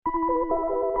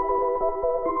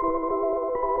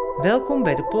Welkom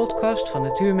bij de podcast van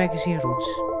Natuurmagazine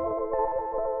Roots.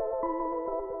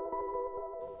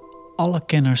 Alle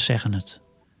kenners zeggen het.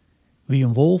 Wie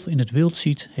een wolf in het wild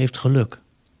ziet, heeft geluk.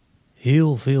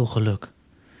 Heel veel geluk.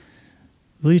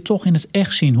 Wil je toch in het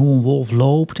echt zien hoe een wolf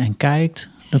loopt en kijkt,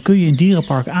 dan kun je in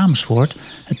dierenpark Amersfoort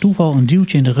het toeval een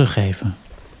duwtje in de rug geven.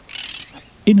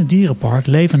 In het dierenpark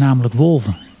leven namelijk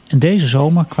wolven en deze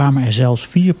zomer kwamen er zelfs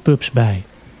 4 pups bij.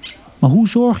 Maar hoe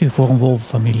zorg je voor een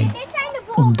wolvenfamilie?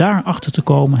 Om daar achter te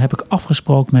komen heb ik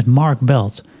afgesproken met Mark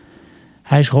Belt.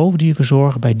 Hij is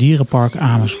roofdierverzorger bij dierenpark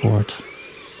Amersfoort.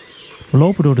 We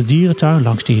lopen door de dierentuin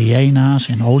langs de hyena's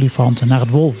en olifanten naar het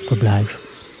wolvenverblijf.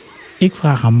 Ik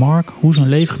vraag aan Mark hoe ze een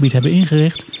leefgebied hebben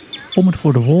ingericht om het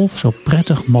voor de wolf zo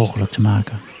prettig mogelijk te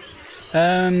maken.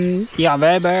 We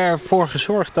hebben ervoor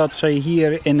gezorgd dat ze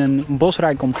hier in een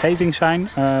bosrijke omgeving zijn.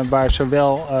 Waar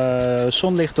zowel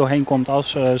zonlicht doorheen komt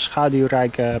als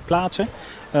schaduwrijke plaatsen.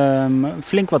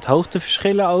 Flink wat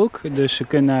hoogteverschillen ook. Dus ze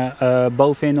kunnen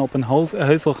bovenin op een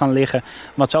heuvel gaan liggen.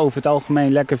 Wat ze over het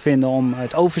algemeen lekker vinden om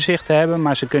het overzicht te hebben.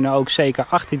 Maar ze kunnen ook zeker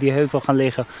achter die heuvel gaan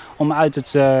liggen. Om uit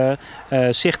het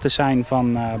zicht te zijn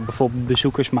van bijvoorbeeld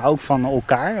bezoekers. Maar ook van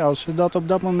elkaar als ze dat op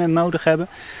dat moment nodig hebben.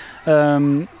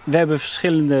 We hebben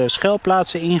verschillende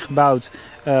schuilplaatsen ingebouwd.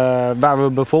 Waar we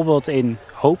bijvoorbeeld in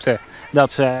hoopten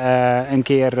dat ze een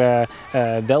keer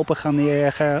welpen gaan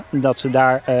neerleggen. Dat ze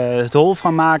daar het hol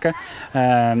van maken.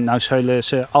 Nou zullen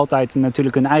ze altijd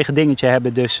natuurlijk een eigen dingetje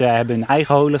hebben. Dus ze hebben hun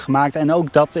eigen holen gemaakt. En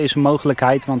ook dat is een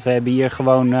mogelijkheid. Want we hebben hier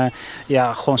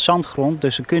gewoon zandgrond.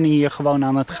 Dus ze kunnen hier gewoon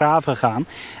aan het graven gaan.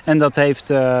 En dat heeft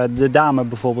de dame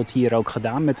bijvoorbeeld hier ook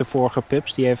gedaan met de vorige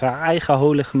pups. Die heeft haar eigen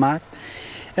holen gemaakt.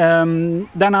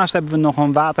 Daarnaast hebben we nog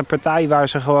een waterpartij waar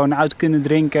ze gewoon uit kunnen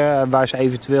drinken. Waar ze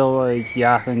eventueel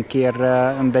een keer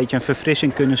een beetje een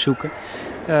verfrissing kunnen zoeken.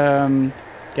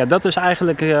 Dat is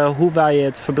eigenlijk hoe wij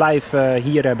het verblijf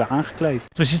hier hebben aangekleed.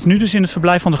 We zitten nu dus in het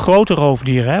verblijf van de grote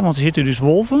roofdieren, hè? Want er zitten dus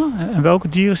wolven. En welke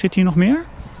dieren zitten hier nog meer?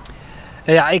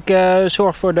 Ja, ik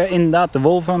zorg voor inderdaad de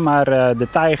wolven, maar de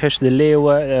tijgers, de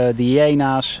leeuwen, de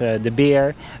hyena's, de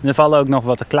beer. En er vallen ook nog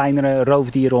wat kleinere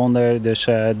roofdieren onder, dus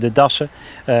de dassen,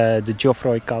 de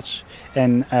Geoffroy-kats.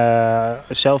 En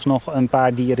zelfs nog een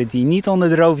paar dieren die niet onder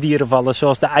de roofdieren vallen,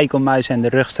 zoals de eikelmuis en de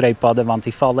rugstreeppadden, want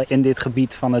die vallen in dit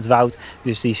gebied van het woud.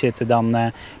 Dus die zitten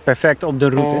dan perfect op de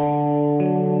route.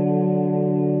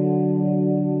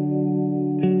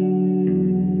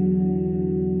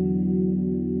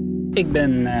 Ik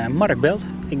ben Mark Belt.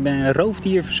 Ik ben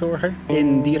roofdierverzorger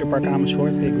in dierenpark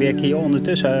Amersfoort. Ik werk hier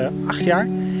ondertussen 8 jaar.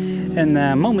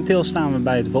 En momenteel staan we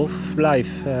bij het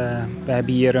wolvenverblijf. We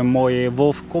hebben hier een mooie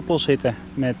wolvenkoppel zitten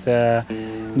met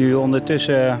nu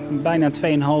ondertussen bijna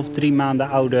 2,5, 3 maanden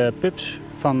oude pups.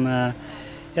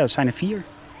 Dat zijn er 4.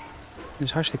 Dat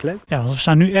is hartstikke leuk. Ja, we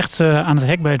staan nu echt aan het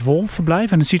hek bij het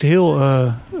wolvenverblijf. En het ziet er heel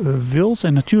wild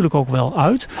en natuurlijk ook wel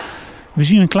uit. We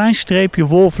zien een klein streepje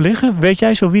wolf liggen. Weet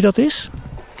jij zo wie dat is?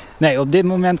 Nee, op dit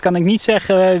moment kan ik niet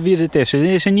zeggen wie het is. Het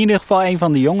is in ieder geval een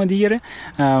van de jonge dieren.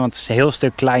 Want het is een heel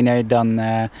stuk kleiner dan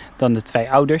de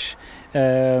 2 ouders.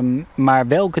 Maar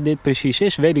welke dit precies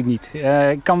is, weet ik niet.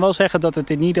 Ik kan wel zeggen dat het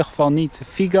in ieder geval niet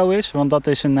Figo is. Want dat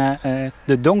is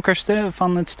de donkerste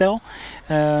van het stel.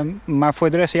 Maar voor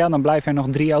de rest, dan blijven er nog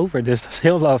 3 over. Dus dat is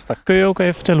heel lastig. Kun je ook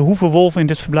even vertellen hoeveel wolven in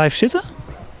dit verblijf zitten?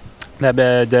 We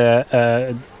hebben de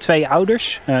 2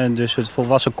 ouders, dus het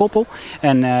volwassen koppel,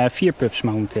 en 4 pups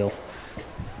momenteel.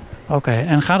 Oké,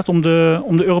 en gaat het om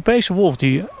de Europese wolf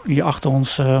die hier achter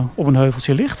ons op een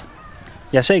heuveltje ligt?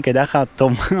 Jazeker, daar gaat het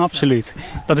om, absoluut.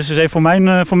 Dat is dus even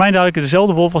voor mij duidelijk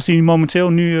dezelfde wolf als die momenteel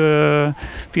nu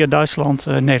via Duitsland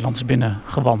Nederland is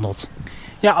binnengewandeld.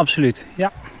 Ja, absoluut.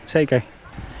 Ja, zeker.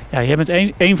 Ja, jij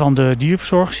bent een van de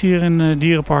dierverzorgers hier in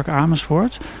dierenpark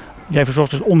Amersfoort. Jij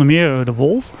verzorgt dus onder meer de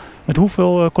wolf. Met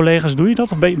hoeveel collega's doe je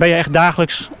dat? Of ben je echt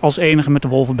dagelijks als enige met de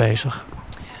wolven bezig?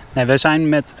 Nee, we zijn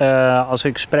met, als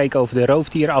ik spreek over de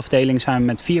roofdierenafdeling, zijn we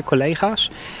met 4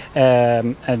 collega's.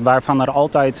 Waarvan er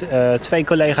altijd 2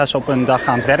 collega's op een dag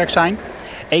aan het werk zijn.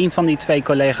 Eén van die 2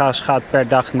 collega's gaat per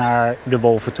dag naar de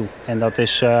wolven toe. En dat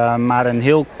is maar een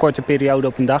heel korte periode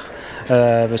op een dag.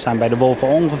 We zijn bij de wolven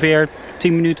ongeveer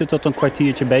 10 minuten tot een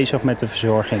kwartiertje bezig met de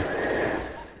verzorging.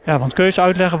 Ja, want kun je eens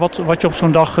uitleggen wat je op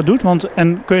zo'n dag doet?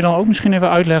 En kun je dan ook misschien even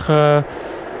uitleggen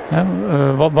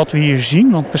wat we hier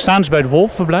zien? Want we staan dus bij het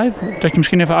wolvenverblijf. Dat je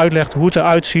misschien even uitlegt hoe het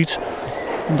eruit ziet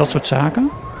en dat soort zaken.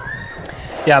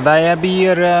 Ja, wij hebben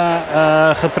hier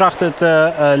getracht het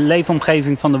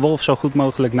leefomgeving van de wolf zo goed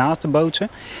mogelijk na te bootsen.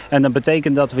 En dat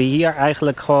betekent dat we hier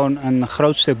eigenlijk gewoon een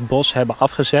groot stuk bos hebben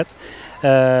afgezet.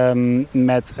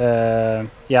 Met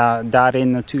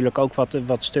daarin natuurlijk ook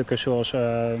wat stukken zoals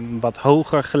wat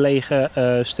hoger gelegen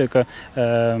stukken,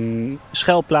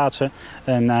 schuilplaatsen,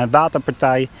 een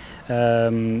waterpartij.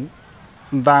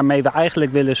 Waarmee we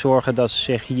eigenlijk willen zorgen dat ze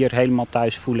zich hier helemaal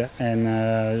thuis voelen.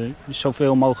 En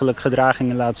zoveel mogelijk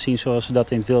gedragingen laten zien zoals ze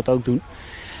dat in het wild ook doen.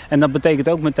 En dat betekent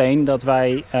ook meteen dat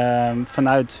wij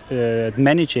vanuit het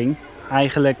managing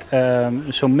eigenlijk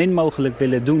zo min mogelijk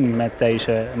willen doen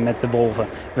met de wolven.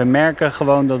 We merken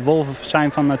gewoon dat wolven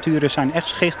zijn van nature zijn echt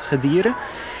schichtige dieren.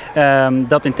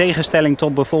 Dat in tegenstelling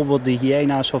tot bijvoorbeeld de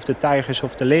hyena's of de tijgers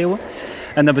of de leeuwen.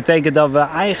 En dat betekent dat we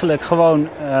eigenlijk gewoon,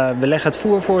 we leggen het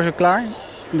voer voor ze klaar.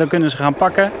 Dan kunnen ze gaan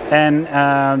pakken en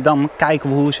dan kijken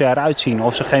we hoe ze eruit zien.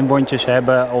 Of ze geen wondjes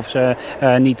hebben, of ze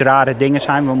niet rare dingen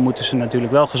zijn. We moeten ze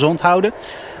natuurlijk wel gezond houden.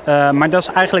 Maar dat is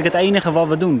eigenlijk het enige wat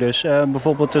we doen. Dus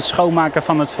bijvoorbeeld het schoonmaken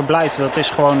van het verblijf, dat is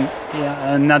gewoon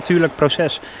een natuurlijk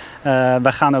proces.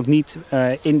 We gaan ook niet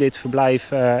in dit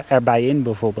verblijf erbij in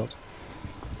bijvoorbeeld.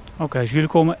 Oké, dus jullie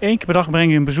komen 1 keer per dag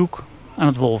brengen een bezoek aan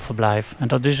het wolvenverblijf. En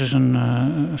dat is dus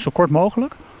zo kort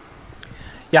mogelijk?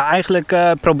 Ja, eigenlijk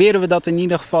proberen we dat in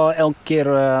ieder geval elke keer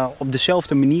op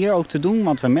dezelfde manier ook te doen.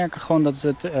 Want we merken gewoon dat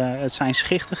het zijn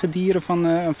schichtige dieren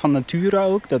van nature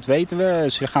ook. Dat weten we.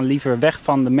 Ze gaan liever weg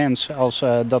van de mens als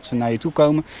dat ze naar je toe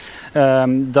komen.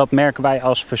 Dat merken wij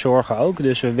als verzorger ook.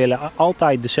 Dus we willen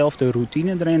altijd dezelfde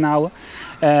routine erin houden.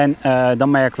 En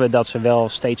dan merken we dat ze wel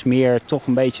steeds meer toch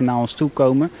een beetje naar ons toe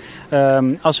komen.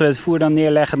 Als we het voer dan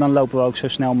neerleggen, dan lopen we ook zo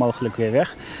snel mogelijk weer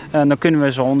weg. Dan kunnen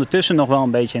we ze ondertussen nog wel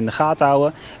een beetje in de gaten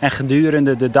houden. En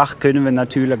gedurende de dag kunnen we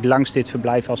natuurlijk langs dit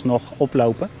verblijf alsnog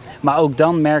oplopen. Maar ook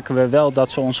dan merken we wel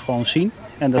dat ze ons gewoon zien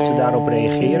en dat ze daarop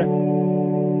reageren.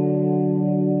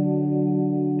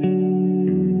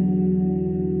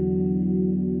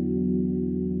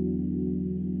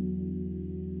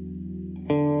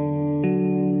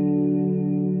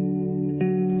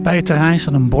 Bij het terrein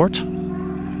staat een bord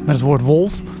met het woord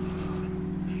wolf.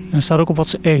 En er staat ook op wat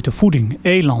ze eten. Voeding,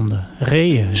 elanden,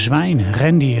 reeën, zwijnen,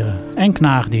 rendieren en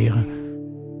knaagdieren.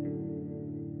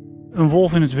 Een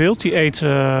wolf in het wild die eet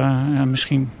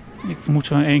misschien, ik vermoed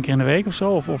zo 1 keer in de week of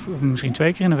zo. Of misschien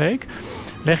 2 keer in de week.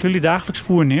 Leggen jullie dagelijks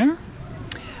voer neer?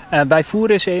 Wij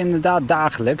voeren ze inderdaad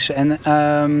dagelijks. En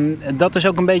dat is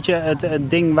ook een beetje het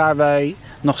ding waar wij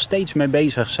nog steeds mee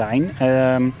bezig zijn.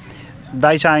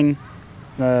 Wij zijn...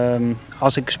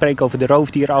 als ik spreek over de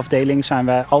roofdierafdeling, zijn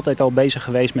wij altijd al bezig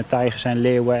geweest met tijgers en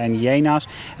leeuwen en hyena's.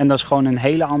 En dat is gewoon een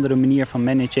hele andere manier van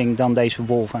managing dan deze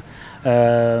wolven.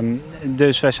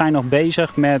 Dus wij zijn nog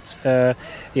bezig met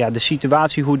de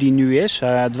situatie hoe die nu is.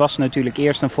 Het was natuurlijk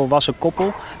eerst een volwassen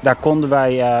koppel. Daar konden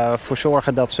wij voor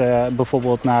zorgen dat ze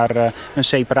bijvoorbeeld naar een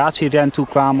separatieren toe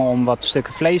kwamen om wat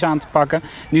stukken vlees aan te pakken.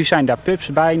 Nu zijn daar pups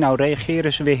bij, nou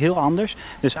reageren ze weer heel anders.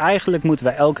 Dus eigenlijk moeten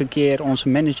we elke keer onze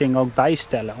managing ook bijstellen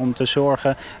om te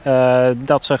zorgen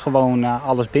dat ze gewoon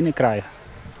alles binnenkrijgen.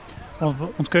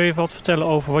 Want kun je wat vertellen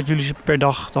over wat jullie ze per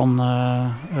dag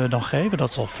dan geven?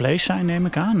 Dat zal vlees zijn, neem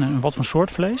ik aan. En wat voor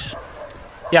soort vlees?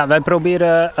 Ja, wij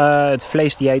proberen het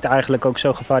vleesdieet eigenlijk ook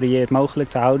zo gevarieerd mogelijk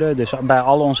te houden. Dus bij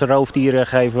al onze roofdieren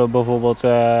geven we bijvoorbeeld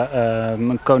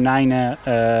konijnen,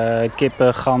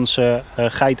 kippen, ganzen,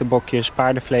 geitenbokjes,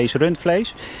 paardenvlees,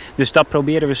 rundvlees. Dus dat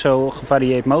proberen we zo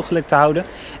gevarieerd mogelijk te houden.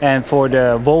 En voor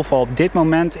de wolven op dit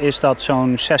moment is dat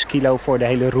zo'n 6 kilo voor de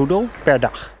hele roedel per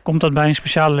dag. Komt dat bij een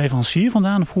speciale leverancier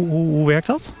vandaan? Of hoe werkt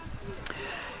dat?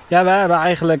 Ja, we hebben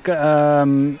eigenlijk...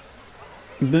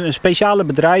 speciale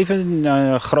bedrijven,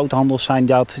 groothandels zijn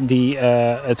dat, die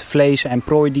het vlees en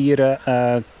prooidieren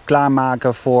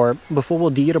klaarmaken voor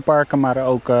bijvoorbeeld dierenparken, maar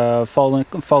ook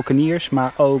valkeniers.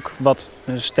 Maar ook wat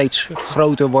steeds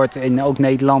groter wordt in ook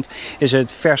Nederland, is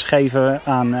het vers geven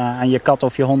aan je kat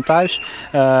of je hond thuis.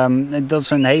 Dat is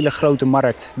een hele grote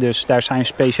markt. Dus daar zijn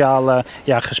speciale,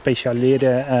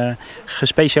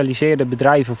 gespecialiseerde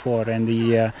bedrijven voor. En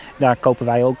daar kopen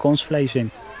wij ook ons vlees in.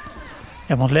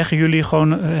 Ja, want leggen jullie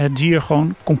gewoon het dier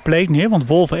gewoon compleet neer? Want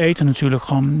wolven eten natuurlijk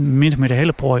gewoon min of meer de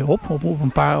hele prooi op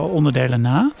een paar onderdelen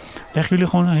na. Leggen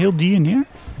jullie gewoon een heel dier neer?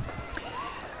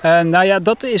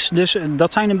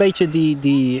 Dat zijn een beetje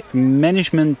die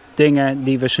management dingen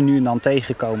die we ze nu en dan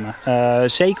tegenkomen.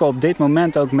 Zeker op dit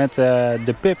moment ook met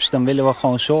de pups. Dan willen we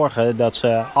gewoon zorgen dat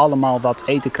ze allemaal wat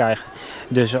eten krijgen.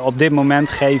 Dus op dit moment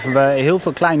geven we heel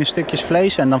veel kleine stukjes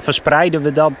vlees. En dan verspreiden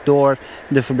we dat door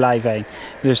de verblijven heen.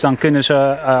 Dus dan kunnen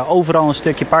ze overal een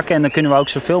stukje pakken. En dan kunnen we ook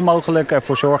zoveel mogelijk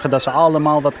ervoor zorgen dat ze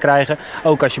allemaal wat krijgen.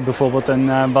 Ook als je bijvoorbeeld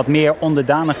een wat meer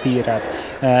onderdanig dier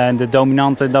hebt. De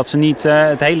dominante, dat ze niet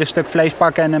het hele stuk vlees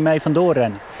pakken en ermee vandoor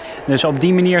rennen. Dus op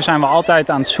die manier zijn we altijd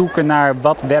aan het zoeken naar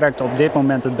wat werkt op dit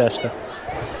moment het beste.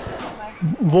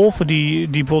 Wolven die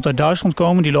bijvoorbeeld uit Duitsland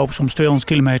komen, die lopen soms 200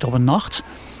 kilometer op een nacht.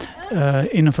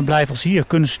 In een verblijf als hier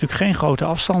kunnen ze natuurlijk geen grote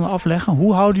afstanden afleggen.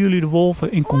 Hoe houden jullie de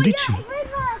wolven in conditie?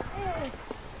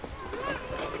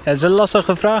 Ja, dat is een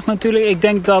lastige vraag natuurlijk. Ik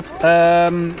denk dat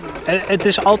het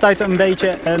is altijd een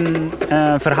beetje een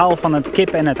verhaal van het kip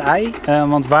en het ei.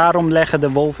 Want waarom leggen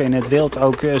de wolven in het wild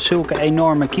ook zulke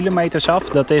enorme kilometers af?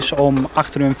 Dat is om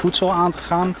achter hun voedsel aan te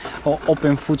gaan, op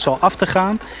hun voedsel af te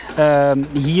gaan.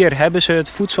 Hier hebben ze het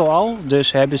voedsel al,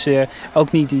 dus hebben ze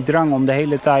ook niet die drang om de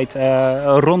hele tijd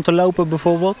rond te lopen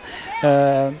bijvoorbeeld.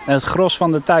 Het gros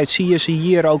van de tijd zie je ze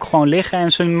hier ook gewoon liggen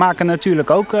en ze maken natuurlijk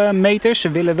ook meters.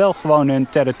 Ze willen wel gewoon hun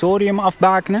territorium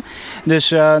afbakenen, dus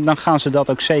dan gaan ze dat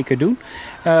ook zeker doen.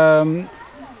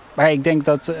 Maar ik denk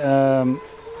dat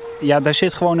daar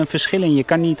zit gewoon een verschil in. Je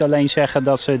kan niet alleen zeggen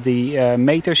dat ze die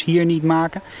meters hier niet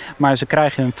maken, maar ze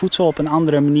krijgen hun voedsel op een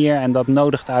andere manier en dat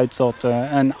nodigt uit tot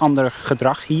een ander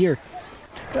gedrag hier.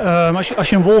 Als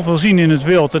je een wolf wil zien in het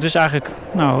wild, dat is eigenlijk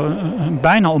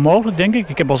bijna onmogelijk, denk ik.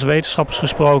 Ik heb als wetenschappers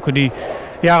gesproken die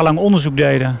jarenlang onderzoek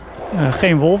deden,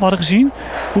 geen wolf hadden gezien.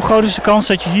 Hoe groot is de kans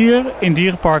dat je hier in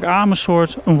dierenpark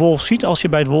Amersfoort een wolf ziet als je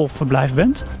bij het wolfverblijf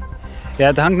bent? Ja,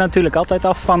 het hangt natuurlijk altijd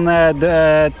af van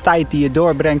de tijd die je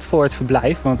doorbrengt voor het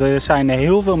verblijf. Want er zijn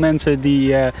heel veel mensen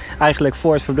die eigenlijk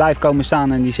voor het verblijf komen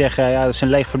staan en die zeggen, ja, dat is een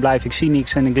leeg verblijf, ik zie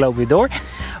niks en ik loop weer door.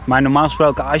 Maar normaal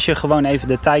gesproken, als je gewoon even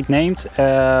de tijd neemt,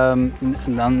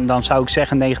 dan zou ik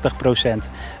zeggen 90%.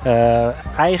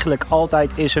 Eigenlijk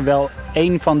altijd is er wel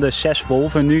één van de 6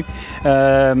 wolven nu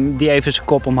die even zijn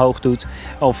kop omhoog doet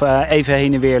of even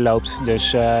heen en weer loopt.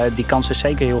 Dus die kans is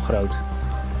zeker heel groot.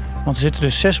 Want er zitten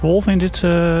dus 6 wolven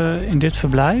in dit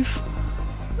verblijf.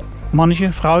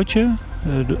 Mannetje, vrouwtje,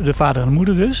 de vader en de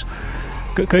moeder dus.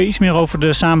 Kun je iets meer over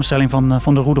de samenstelling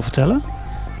van de roedel vertellen?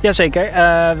 Jazeker.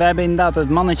 We hebben inderdaad het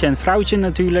mannetje en het vrouwtje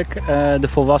natuurlijk, de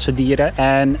volwassen dieren.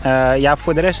 En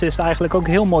voor de rest is het eigenlijk ook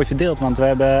heel mooi verdeeld. Want we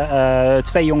hebben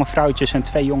 2 jonge vrouwtjes en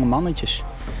 2 jonge mannetjes.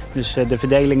 Dus de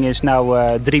verdeling is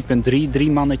nou 3,3.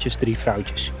 3 mannetjes, 3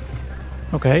 vrouwtjes.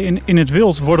 Oké, in het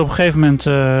wild worden op een gegeven moment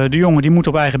de jongen die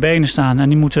moeten op eigen benen staan en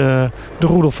die moeten de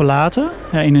roedel verlaten.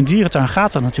 Ja, in een dierentuin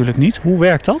gaat dat natuurlijk niet. Hoe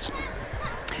werkt dat?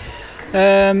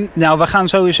 We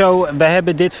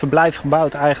hebben dit verblijf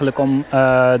gebouwd eigenlijk om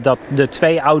dat de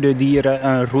 2 oude dieren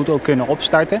een roedel kunnen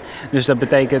opstarten. Dus dat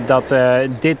betekent dat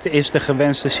dit is de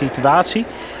gewenste situatie.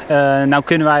 Nou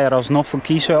kunnen wij er alsnog voor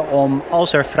kiezen om,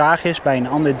 als er vraag is bij een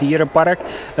ander dierenpark,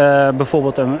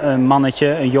 bijvoorbeeld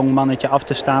een jong mannetje af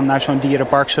te staan naar zo'n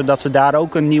dierenpark, zodat ze daar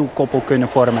ook een nieuw koppel kunnen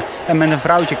vormen. En met een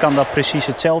vrouwtje kan dat precies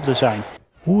hetzelfde zijn.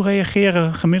 Hoe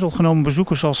reageren gemiddeld genomen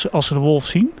bezoekers als ze de wolf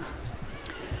zien?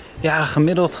 Ja,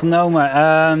 gemiddeld genomen.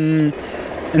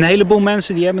 Een heleboel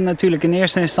mensen die hebben natuurlijk in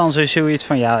eerste instantie zoiets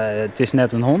van, ja, het is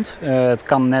net een hond. Het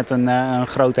kan net een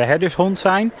grote herdershond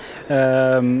zijn.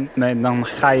 Dan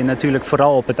ga je natuurlijk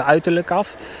vooral op het uiterlijk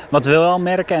af. Wat we wel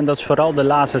merken, en dat is vooral de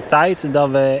laatste tijd, dat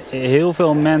we heel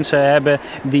veel mensen hebben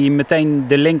die meteen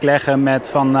de link leggen met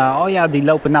van, die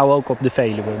lopen nou ook op de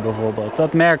Veluwe bijvoorbeeld.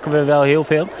 Dat merken we wel heel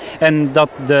veel. En dat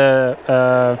de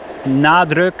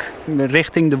nadruk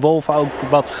richting de wolven ook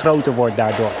wat groter wordt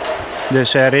daardoor.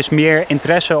 Dus er is meer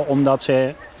interesse omdat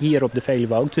ze hier op de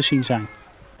Veluwe ook te zien zijn.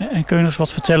 En kun je nog eens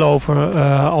wat vertellen over,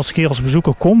 als ik hier als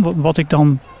bezoeker kom, wat ik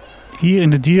dan hier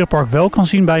in het dierenpark wel kan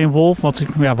zien bij een wolf,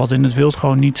 wat in het wild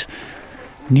gewoon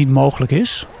niet mogelijk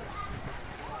is?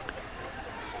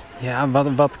 Ja,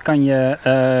 wat kan je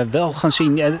wel gaan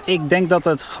zien? Ik denk dat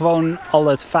het gewoon al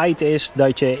het feit is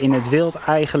dat je in het wild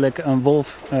eigenlijk een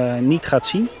wolf niet gaat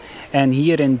zien. En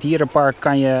hier in het dierenpark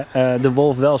kan je de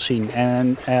wolf wel zien.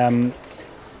 En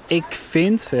ik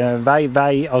vind,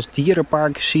 wij als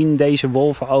dierenpark zien deze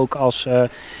wolven ook als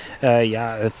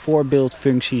een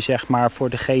voorbeeldfunctie, zeg maar, voor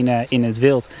degene in het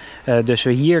wild. Dus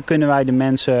hier kunnen wij de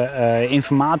mensen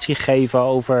informatie geven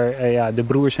over de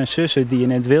broers en zussen die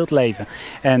in het wild leven.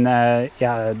 En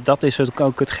dat is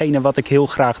ook hetgene wat ik heel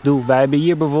graag doe. Wij hebben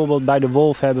hier bijvoorbeeld bij de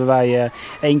wolf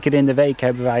 1 keer in de week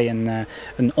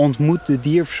een ontmoet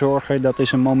dierverzorger. Dat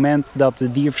is een moment dat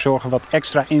de dierverzorger wat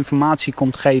extra informatie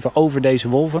komt geven over deze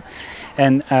wolven.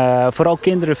 En vooral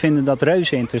kinderen vinden dat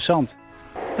reuze interessant.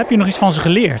 Heb je nog iets van ze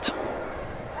geleerd?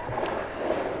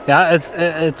 Ja,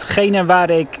 hetgene waar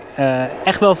ik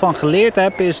echt wel van geleerd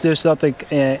heb, is dus dat ik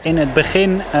in het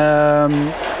begin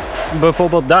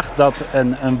bijvoorbeeld dacht dat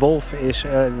een wolf is.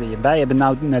 Wij hebben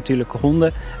nou natuurlijk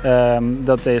honden.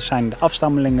 Dat zijn de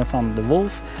afstammelingen van de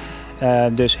wolf.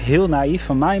 Dus heel naïef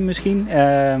van mij misschien.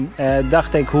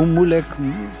 Dacht ik, hoe moeilijk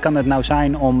kan het nou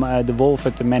zijn om de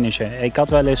wolven te managen? Ik had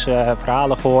wel eens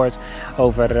verhalen gehoord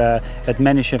over het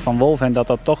managen van wolven en dat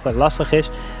dat toch wel lastig is.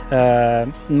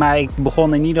 Maar ik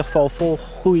begon in ieder geval vol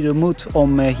goede moed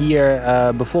om hier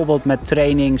bijvoorbeeld met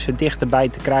training ze dichterbij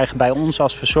te krijgen bij ons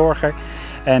als verzorger.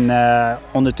 En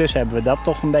ondertussen hebben we dat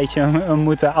toch een beetje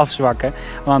moeten afzwakken.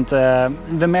 Want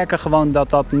we merken gewoon dat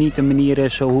dat niet de manier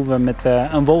is hoe we met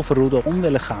een wolvenroedel om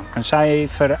willen gaan. En zij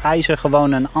vereisen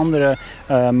gewoon een andere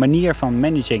manier van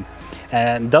managing.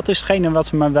 Dat is hetgene wat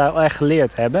ze me wel echt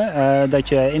geleerd hebben. Dat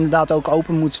je inderdaad ook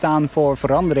open moet staan voor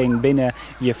verandering binnen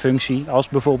je functie. Als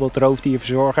bijvoorbeeld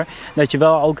roofdierverzorger. Dat je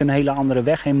wel ook een hele andere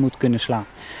weg in moet kunnen slaan.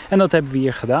 En dat hebben we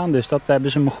hier gedaan. Dus dat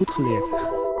hebben ze me goed geleerd.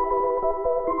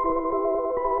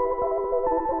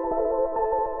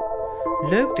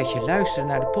 Leuk dat je luistert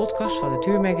naar de podcast van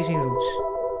Natuurmagazine Roots.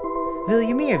 Wil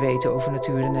je meer weten over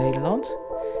natuur in Nederland?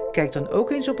 Kijk dan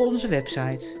ook eens op onze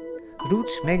website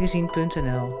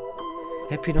rootsmagazine.nl.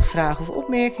 Heb je nog vragen of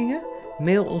opmerkingen?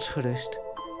 Mail ons gerust.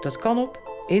 Dat kan op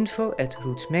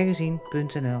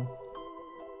info@rootsmagazine.nl.